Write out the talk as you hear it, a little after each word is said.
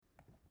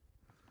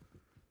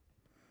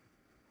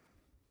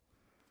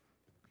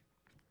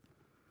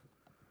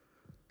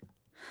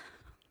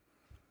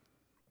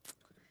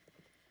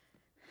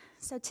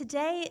So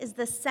today is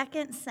the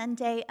second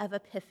Sunday of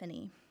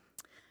Epiphany,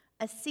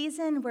 a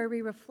season where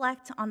we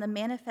reflect on the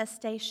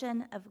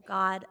manifestation of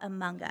God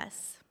among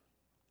us.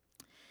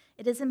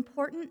 It is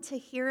important to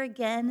hear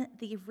again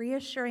the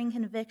reassuring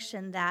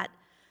conviction that,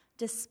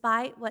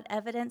 despite what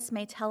evidence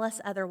may tell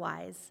us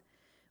otherwise,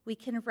 we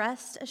can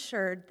rest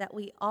assured that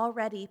we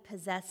already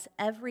possess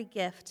every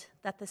gift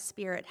that the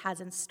Spirit has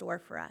in store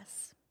for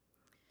us.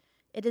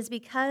 It is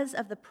because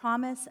of the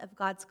promise of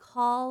God's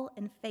call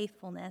and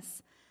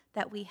faithfulness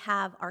that we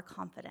have our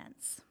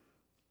confidence.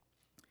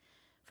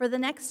 For the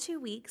next 2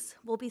 weeks,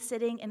 we'll be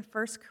sitting in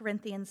 1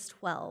 Corinthians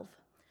 12,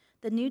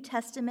 the New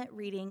Testament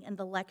reading in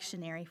the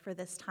lectionary for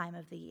this time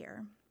of the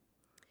year.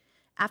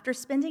 After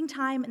spending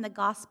time in the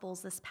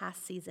Gospels this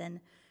past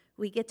season,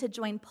 we get to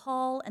join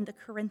Paul and the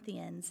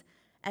Corinthians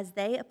as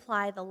they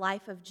apply the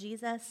life of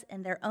Jesus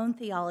and their own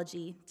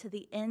theology to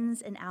the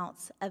ins and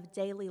outs of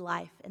daily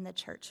life in the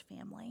church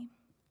family.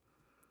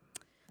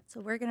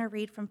 So we're going to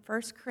read from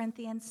 1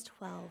 Corinthians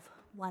 12,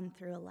 1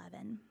 through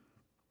 11.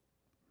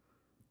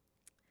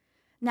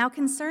 Now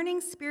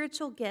concerning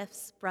spiritual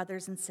gifts,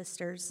 brothers and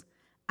sisters,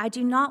 I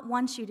do not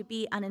want you to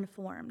be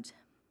uninformed.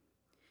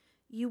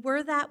 You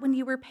were that when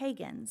you were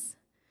pagans.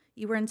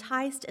 You were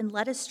enticed and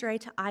led astray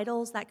to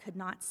idols that could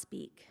not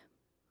speak.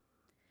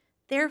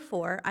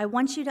 Therefore, I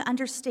want you to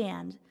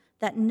understand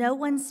that no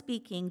one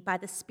speaking by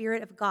the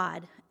Spirit of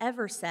God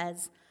ever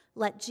says,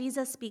 "Let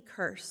Jesus be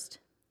cursed."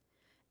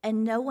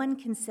 And no one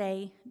can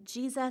say,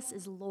 "Jesus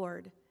is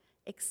Lord,"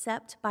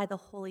 except by the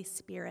Holy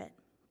Spirit.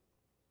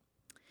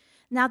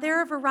 Now there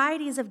are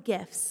varieties of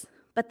gifts,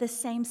 but the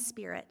same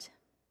Spirit.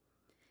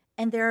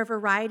 And there are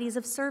varieties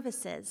of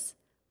services,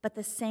 but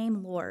the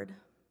same Lord.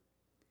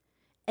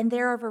 And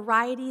there are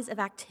varieties of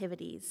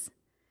activities,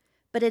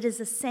 but it is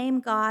the same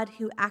God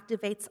who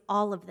activates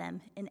all of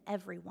them in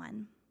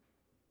everyone.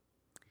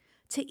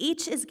 To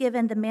each is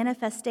given the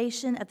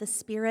manifestation of the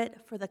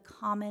Spirit for the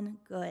common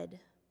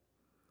good.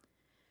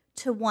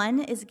 To one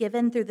is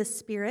given through the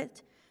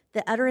Spirit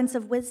the utterance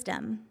of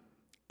wisdom,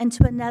 and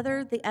to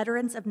another the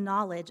utterance of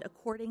knowledge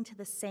according to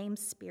the same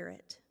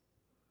Spirit.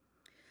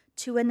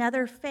 To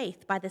another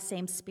faith by the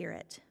same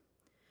Spirit.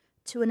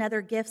 To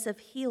another gifts of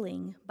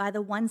healing by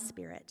the one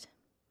Spirit.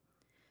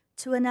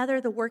 To another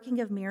the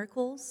working of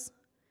miracles.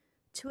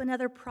 To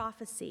another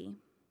prophecy.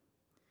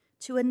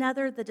 To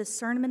another the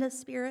discernment of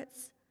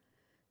spirits.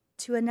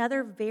 To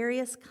another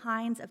various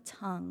kinds of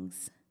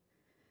tongues.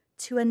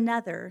 To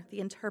another the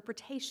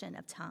interpretation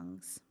of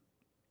tongues.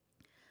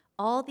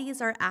 All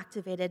these are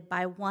activated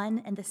by one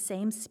and the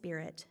same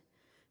Spirit,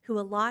 who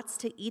allots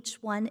to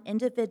each one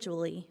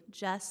individually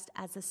just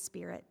as the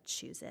Spirit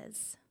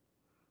chooses.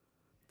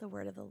 The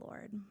word of the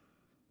Lord.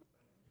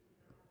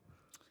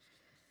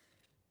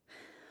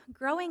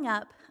 Growing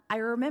up, I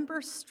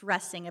remember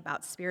stressing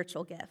about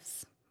spiritual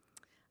gifts.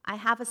 I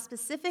have a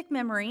specific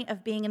memory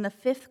of being in the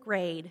 5th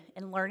grade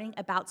and learning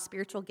about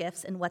spiritual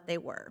gifts and what they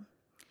were.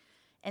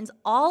 And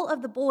all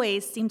of the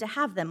boys seemed to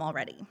have them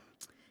already.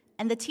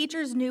 And the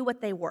teachers knew what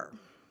they were.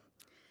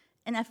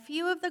 And a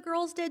few of the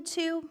girls did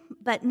too,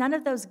 but none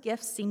of those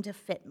gifts seemed to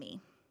fit me.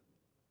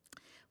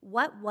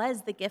 What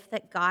was the gift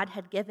that God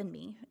had given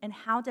me, and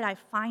how did I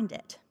find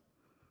it?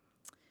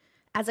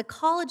 As a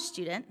college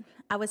student,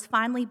 I was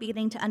finally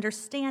beginning to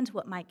understand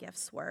what my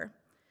gifts were,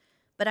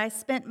 but I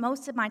spent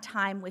most of my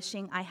time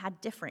wishing I had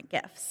different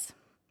gifts.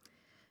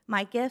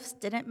 My gifts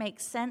didn't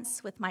make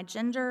sense with my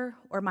gender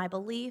or my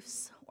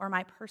beliefs or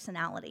my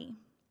personality.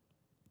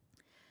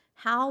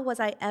 How was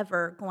I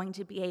ever going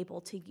to be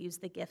able to use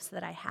the gifts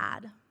that I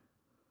had?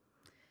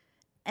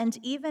 And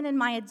even in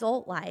my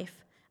adult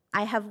life,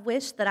 I have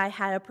wished that I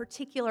had a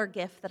particular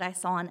gift that I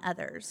saw in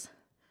others.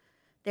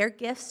 Their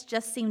gifts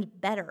just seemed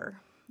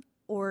better,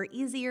 or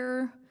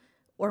easier,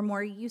 or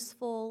more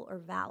useful or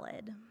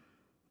valid.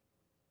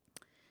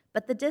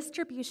 But the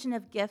distribution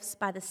of gifts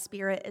by the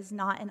Spirit is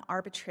not an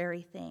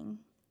arbitrary thing.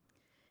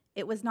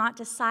 It was not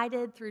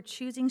decided through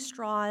choosing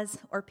straws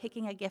or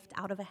picking a gift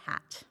out of a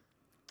hat.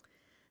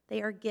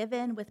 They are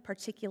given with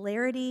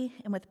particularity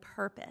and with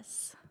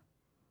purpose.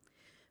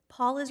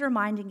 Paul is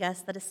reminding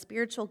us that a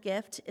spiritual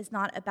gift is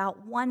not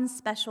about one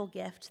special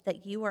gift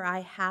that you or I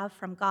have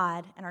from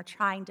God and are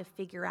trying to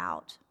figure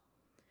out.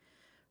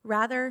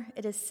 Rather,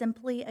 it is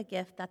simply a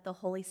gift that the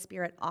Holy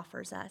Spirit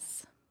offers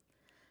us.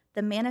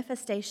 The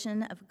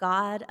manifestation of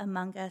God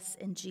among us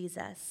in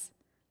Jesus,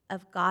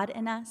 of God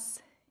in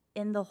us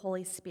in the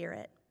Holy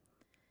Spirit,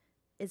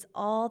 is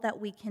all that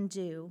we can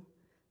do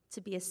to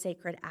be a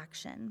sacred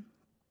action.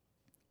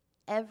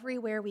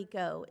 Everywhere we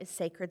go is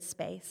sacred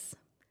space,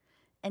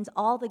 and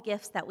all the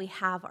gifts that we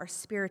have are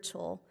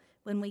spiritual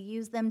when we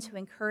use them to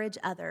encourage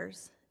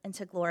others and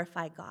to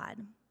glorify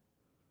God.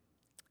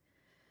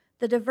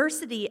 The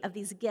diversity of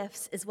these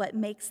gifts is what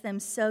makes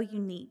them so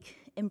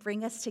unique and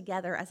bring us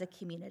together as a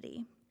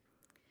community.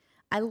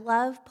 I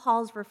love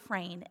Paul's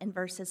refrain in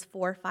verses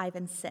 4, 5,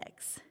 and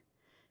 6.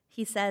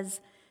 He says,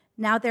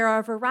 "Now there are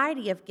a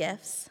variety of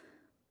gifts,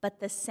 but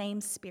the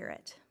same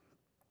Spirit.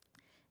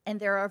 And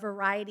there are a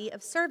variety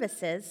of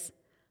services,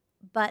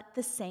 but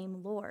the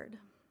same Lord.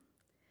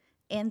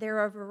 and there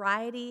are a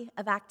variety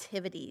of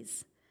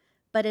activities,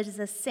 but it is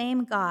the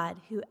same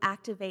God who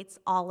activates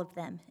all of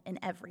them in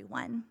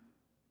everyone.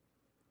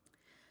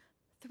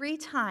 3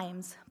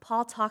 times,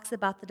 Paul talks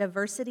about the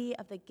diversity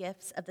of the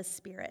gifts of the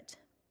Spirit.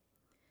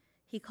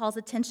 He calls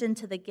attention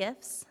to the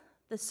gifts,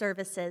 the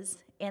services,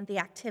 and the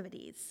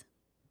activities.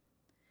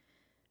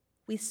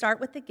 We start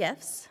with the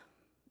gifts,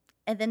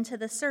 and then to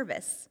the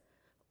service,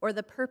 or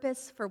the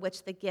purpose for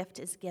which the gift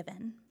is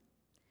given,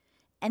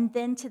 and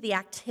then to the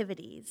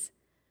activities,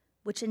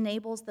 which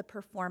enables the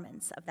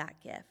performance of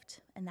that gift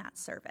and that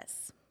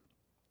service.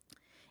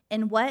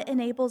 And what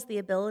enables the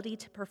ability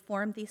to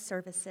perform these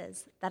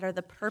services that are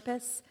the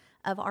purpose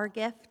of our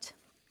gift?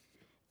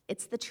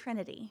 It's the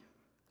Trinity,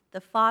 the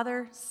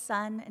Father,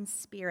 Son, and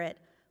Spirit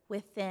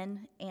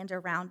within and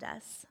around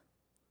us.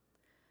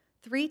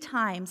 3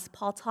 times,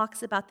 Paul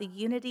talks about the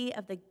unity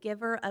of the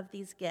giver of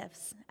these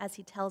gifts as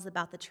he tells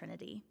about the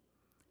Trinity.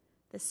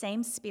 The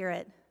same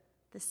Spirit,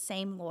 the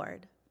same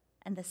Lord,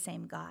 and the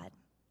same God.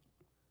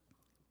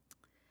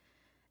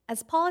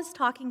 As Paul is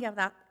talking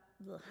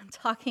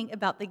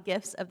about the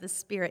gifts of the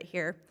Spirit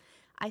here,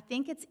 I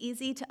think it's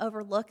easy to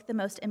overlook the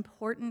most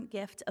important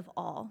gift of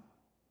all.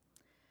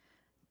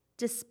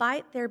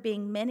 Despite there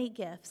being many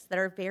gifts that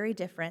are very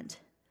different,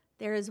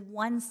 there is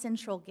one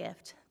central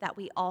gift that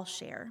we all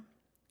share.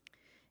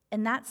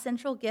 And that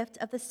central gift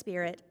of the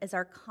Spirit is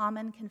our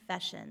common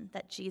confession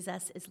that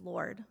Jesus is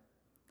Lord.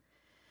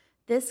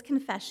 This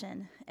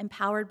confession,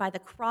 empowered by the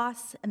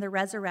cross and the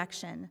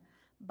resurrection,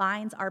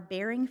 binds our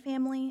bearing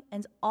family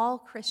and all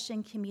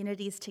Christian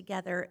communities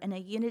together in a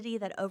unity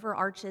that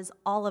overarches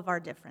all of our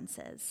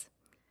differences.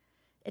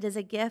 It is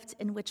a gift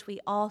in which we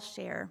all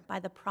share by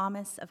the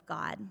promise of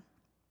God.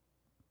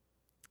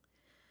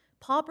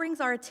 Paul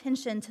brings our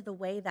attention to the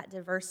way that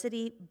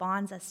diversity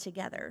bonds us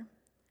together,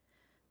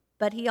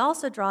 but he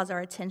also draws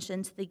our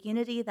attention to the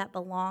unity that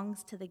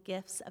belongs to the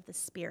gifts of the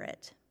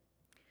Spirit.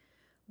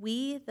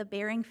 We, the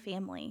bearing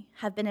family,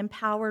 have been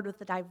empowered with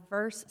a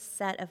diverse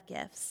set of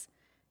gifts,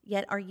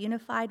 yet are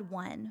unified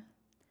one,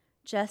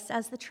 just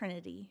as the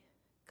Trinity,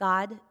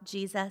 God,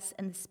 Jesus,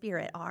 and the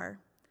Spirit are,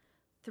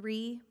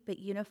 3, but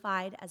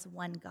unified as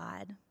one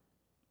God,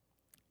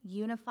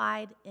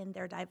 unified in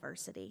their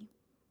diversity.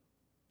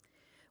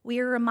 We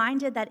are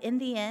reminded that in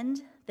the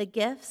end, the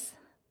gifts,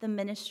 the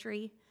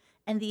ministry,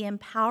 and the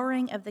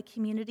empowering of the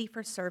community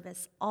for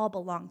service all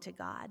belong to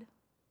God.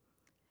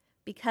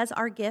 Because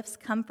our gifts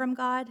come from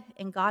God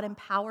and God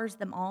empowers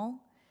them all,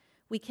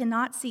 we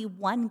cannot see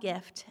one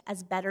gift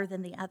as better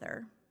than the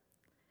other.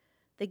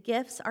 The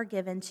gifts are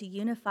given to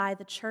unify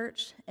the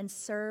church and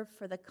serve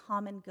for the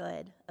common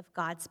good of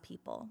God's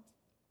people.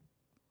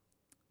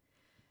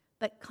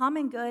 But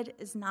common good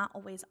is not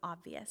always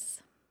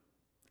obvious.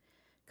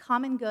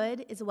 Common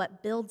good is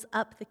what builds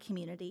up the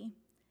community,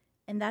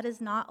 and that is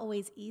not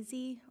always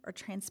easy or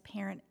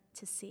transparent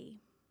to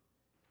see.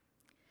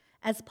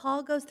 As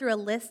Paul goes through a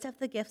list of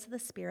the gifts of the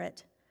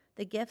Spirit,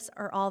 the gifts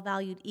are all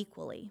valued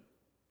equally.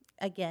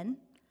 Again,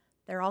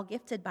 they're all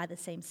gifted by the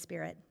same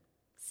Spirit,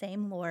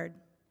 same Lord,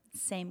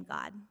 same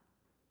God.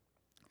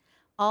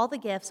 All the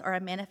gifts are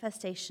a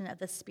manifestation of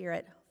the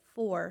Spirit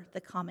for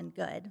the common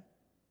good.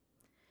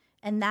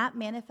 And that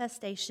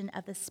manifestation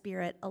of the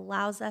Spirit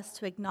allows us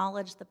to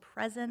acknowledge the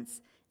presence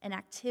and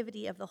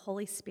activity of the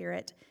Holy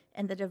Spirit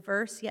and the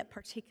diverse yet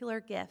particular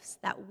gifts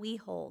that we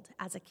hold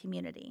as a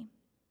community.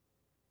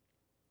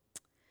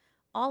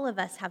 All of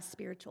us have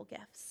spiritual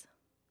gifts,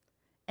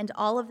 and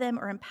all of them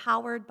are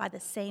empowered by the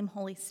same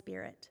Holy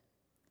Spirit.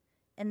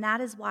 And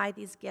that is why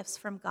these gifts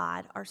from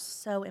God are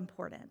so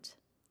important.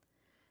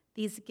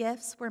 These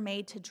gifts were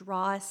made to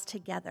draw us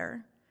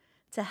together,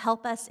 to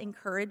help us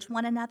encourage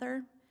one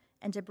another,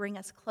 and to bring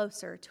us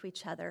closer to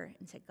each other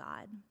and to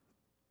God.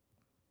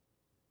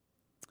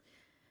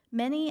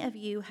 Many of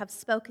you have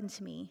spoken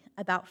to me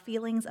about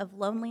feelings of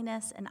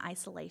loneliness and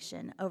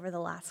isolation over the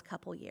last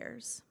couple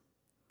years.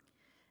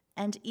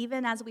 And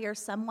even as we are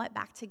somewhat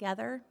back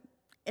together,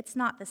 it's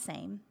not the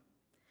same.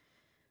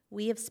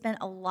 We have spent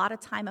a lot of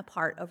time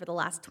apart over the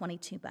last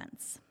 22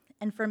 months,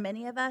 and for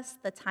many of us,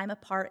 the time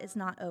apart is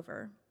not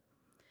over.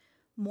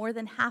 More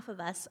than half of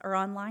us are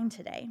online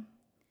today,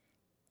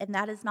 and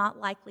that is not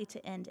likely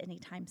to end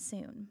anytime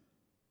soon.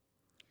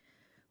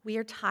 We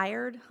are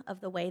tired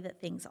of the way that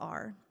things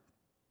are.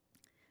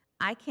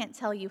 I can't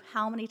tell you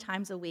how many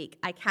times a week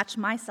I catch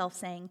myself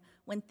saying,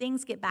 when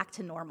things get back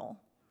to normal.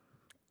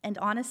 And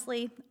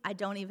honestly, I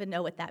don't even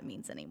know what that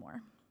means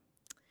anymore.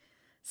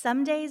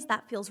 Some days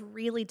that feels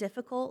really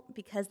difficult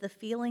because the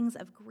feelings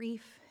of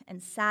grief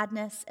and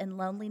sadness and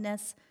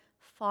loneliness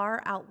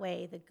far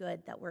outweigh the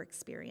good that we're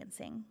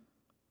experiencing.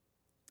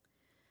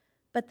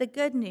 But the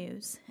good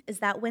news is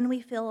that when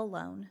we feel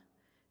alone,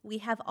 we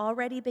have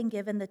already been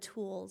given the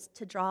tools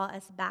to draw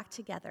us back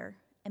together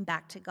and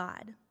back to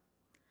God.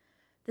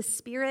 The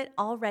Spirit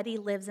already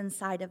lives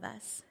inside of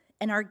us,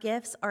 and our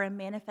gifts are a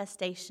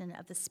manifestation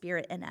of the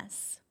Spirit in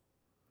us.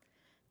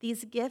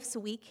 These gifts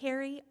we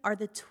carry are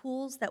the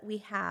tools that we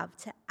have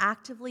to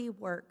actively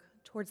work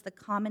towards the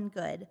common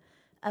good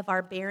of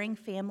our bearing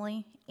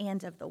family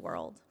and of the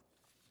world.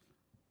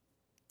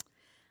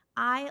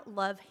 I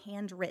love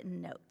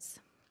handwritten notes.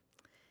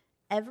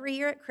 Every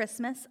year at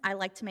Christmas, I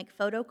like to make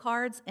photo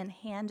cards and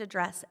hand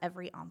address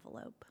every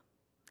envelope.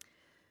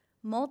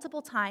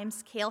 Multiple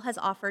times, Kale has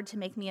offered to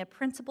make me a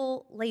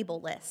printable label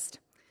list,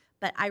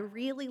 but I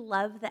really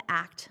love the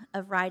act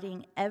of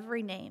writing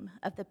every name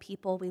of the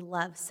people we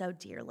love so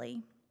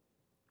dearly.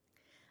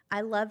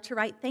 I love to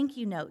write thank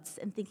you notes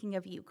and thinking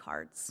of you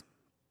cards.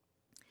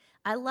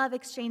 I love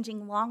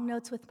exchanging long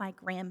notes with my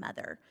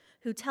grandmother,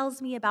 who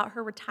tells me about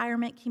her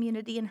retirement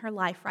community in her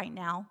life right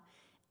now,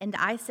 and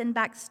I send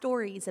back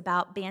stories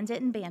about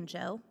Bandit and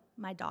Banjo,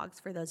 my dogs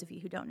for those of you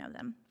who don't know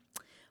them,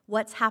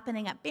 what's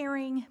happening at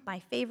Bering, my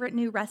favorite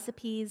new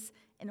recipes,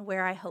 and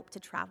where I hope to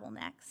travel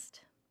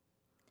next.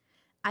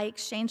 I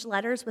exchange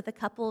letters with a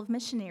couple of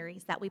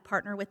missionaries that we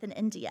partner with in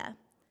India.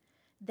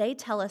 They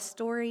tell us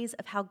stories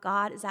of how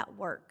God is at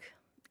work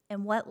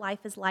and what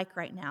life is like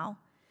right now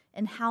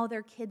and how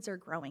their kids are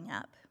growing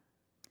up.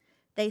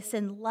 They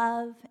send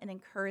love and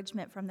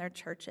encouragement from their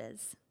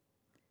churches.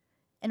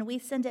 And we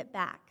send it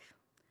back,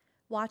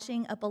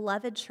 watching a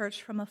beloved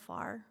church from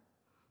afar,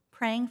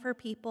 praying for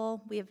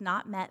people we have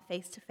not met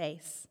face to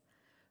face,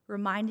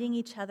 reminding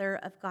each other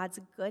of God's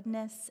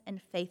goodness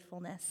and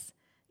faithfulness,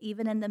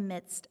 even in the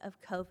midst of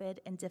COVID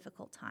and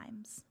difficult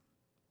times.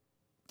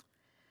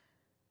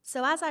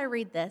 So as I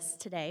read this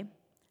today,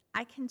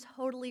 I can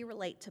totally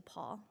relate to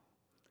Paul,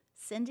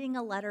 sending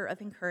a letter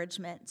of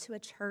encouragement to a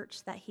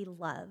church that he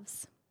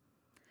loves,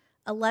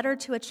 a letter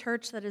to a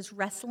church that is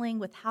wrestling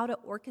with how to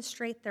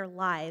orchestrate their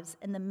lives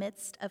in the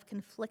midst of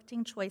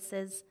conflicting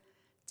choices,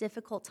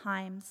 difficult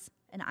times,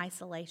 and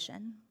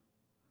isolation.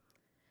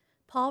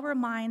 Paul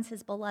reminds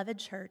his beloved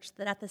church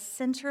that at the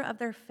center of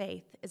their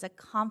faith is a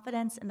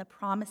confidence in the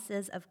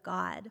promises of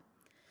God,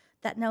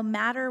 that no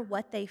matter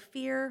what they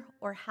fear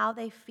or how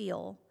they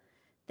feel,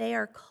 they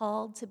are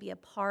called to be a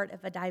part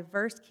of a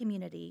diverse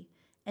community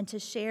and to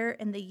share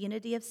in the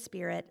unity of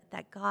spirit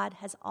that God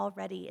has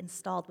already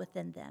installed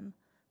within them,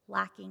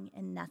 lacking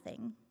in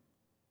nothing.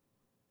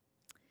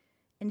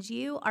 And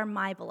you are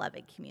my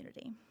beloved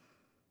community.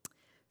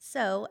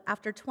 So,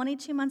 after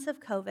 22 months of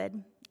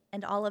COVID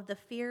and all of the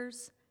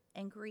fears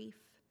and grief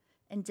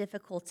and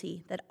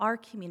difficulty that our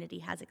community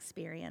has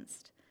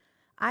experienced,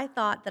 I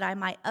thought that I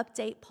might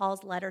update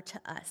Paul's letter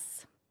to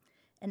us,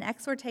 an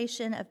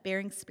exhortation of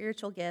bearing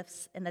spiritual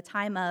gifts in the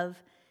time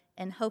of,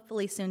 and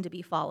hopefully soon to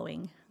be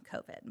following,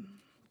 COVID.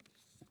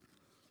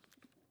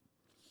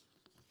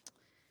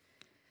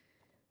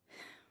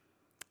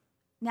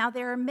 Now,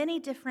 there are many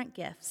different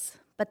gifts,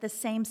 but the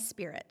same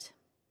Spirit.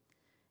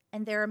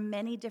 And there are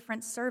many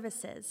different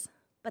services,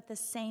 but the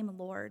same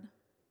Lord.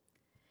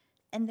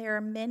 And there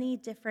are many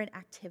different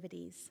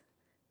activities,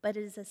 but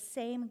it is the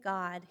same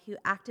God who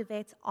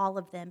activates all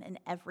of them in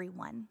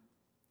everyone.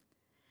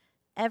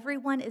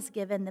 Everyone is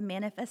given the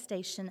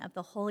manifestation of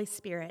the Holy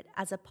Spirit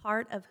as a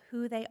part of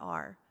who they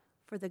are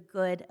for the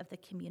good of the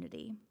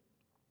community.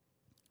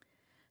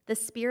 The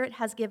Spirit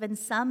has given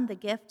some the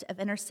gift of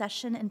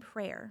intercession and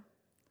prayer,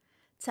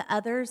 to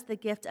others the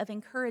gift of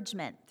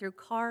encouragement through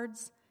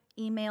cards,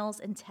 emails,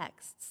 and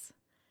texts,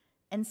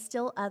 and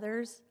still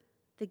others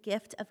the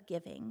gift of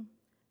giving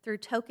through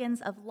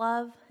tokens of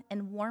love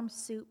and warm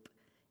soup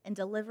and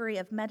delivery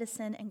of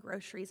medicine and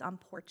groceries on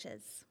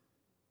porches.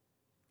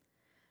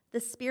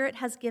 The Spirit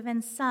has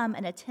given some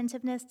an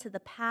attentiveness to the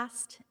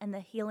past and the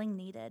healing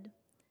needed,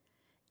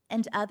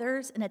 and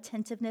others an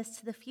attentiveness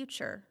to the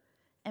future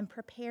and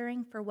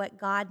preparing for what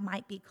God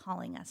might be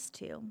calling us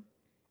to.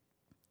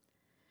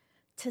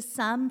 To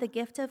some, the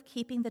gift of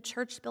keeping the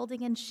church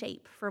building in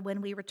shape for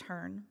when we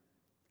return.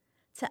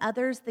 To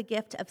others, the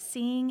gift of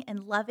seeing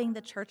and loving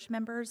the church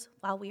members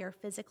while we are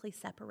physically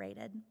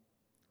separated.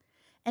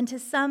 And to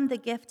some, the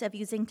gift of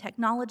using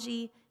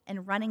technology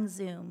and running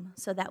Zoom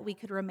so that we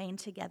could remain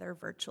together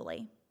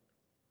virtually.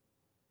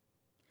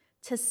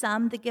 To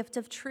some, the gift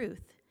of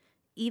truth,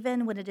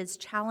 even when it is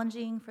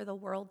challenging for the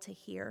world to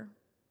hear.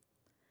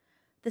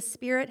 The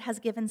Spirit has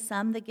given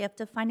some the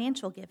gift of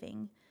financial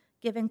giving,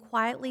 given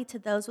quietly to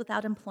those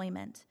without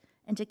employment,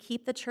 and to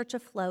keep the church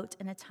afloat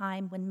in a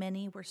time when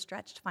many were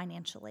stretched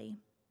financially.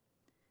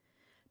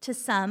 To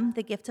some,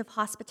 the gift of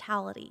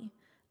hospitality,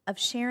 of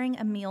sharing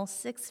a meal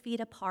 6 feet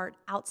apart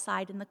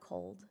outside in the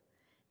cold,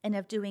 and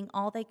of doing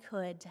all they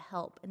could to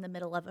help in the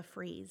middle of a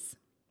freeze.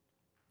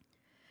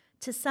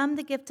 To some,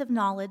 the gift of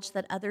knowledge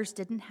that others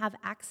didn't have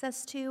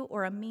access to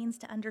or a means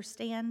to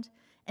understand,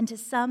 and to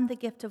some, the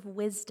gift of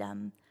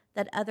wisdom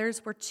that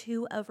others were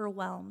too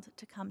overwhelmed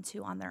to come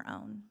to on their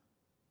own.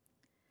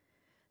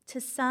 To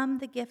some,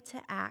 the gift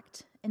to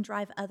act and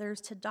drive others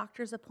to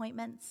doctor's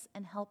appointments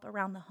and help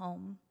around the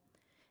home.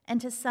 And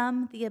to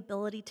some, the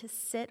ability to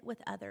sit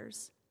with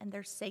others and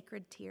their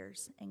sacred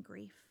tears and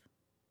grief.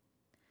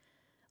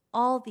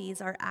 All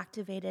these are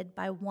activated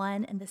by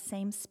one and the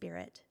same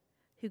Spirit,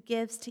 who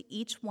gives to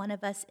each one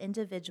of us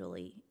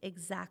individually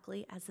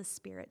exactly as the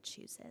Spirit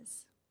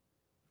chooses.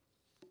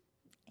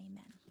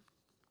 Amen.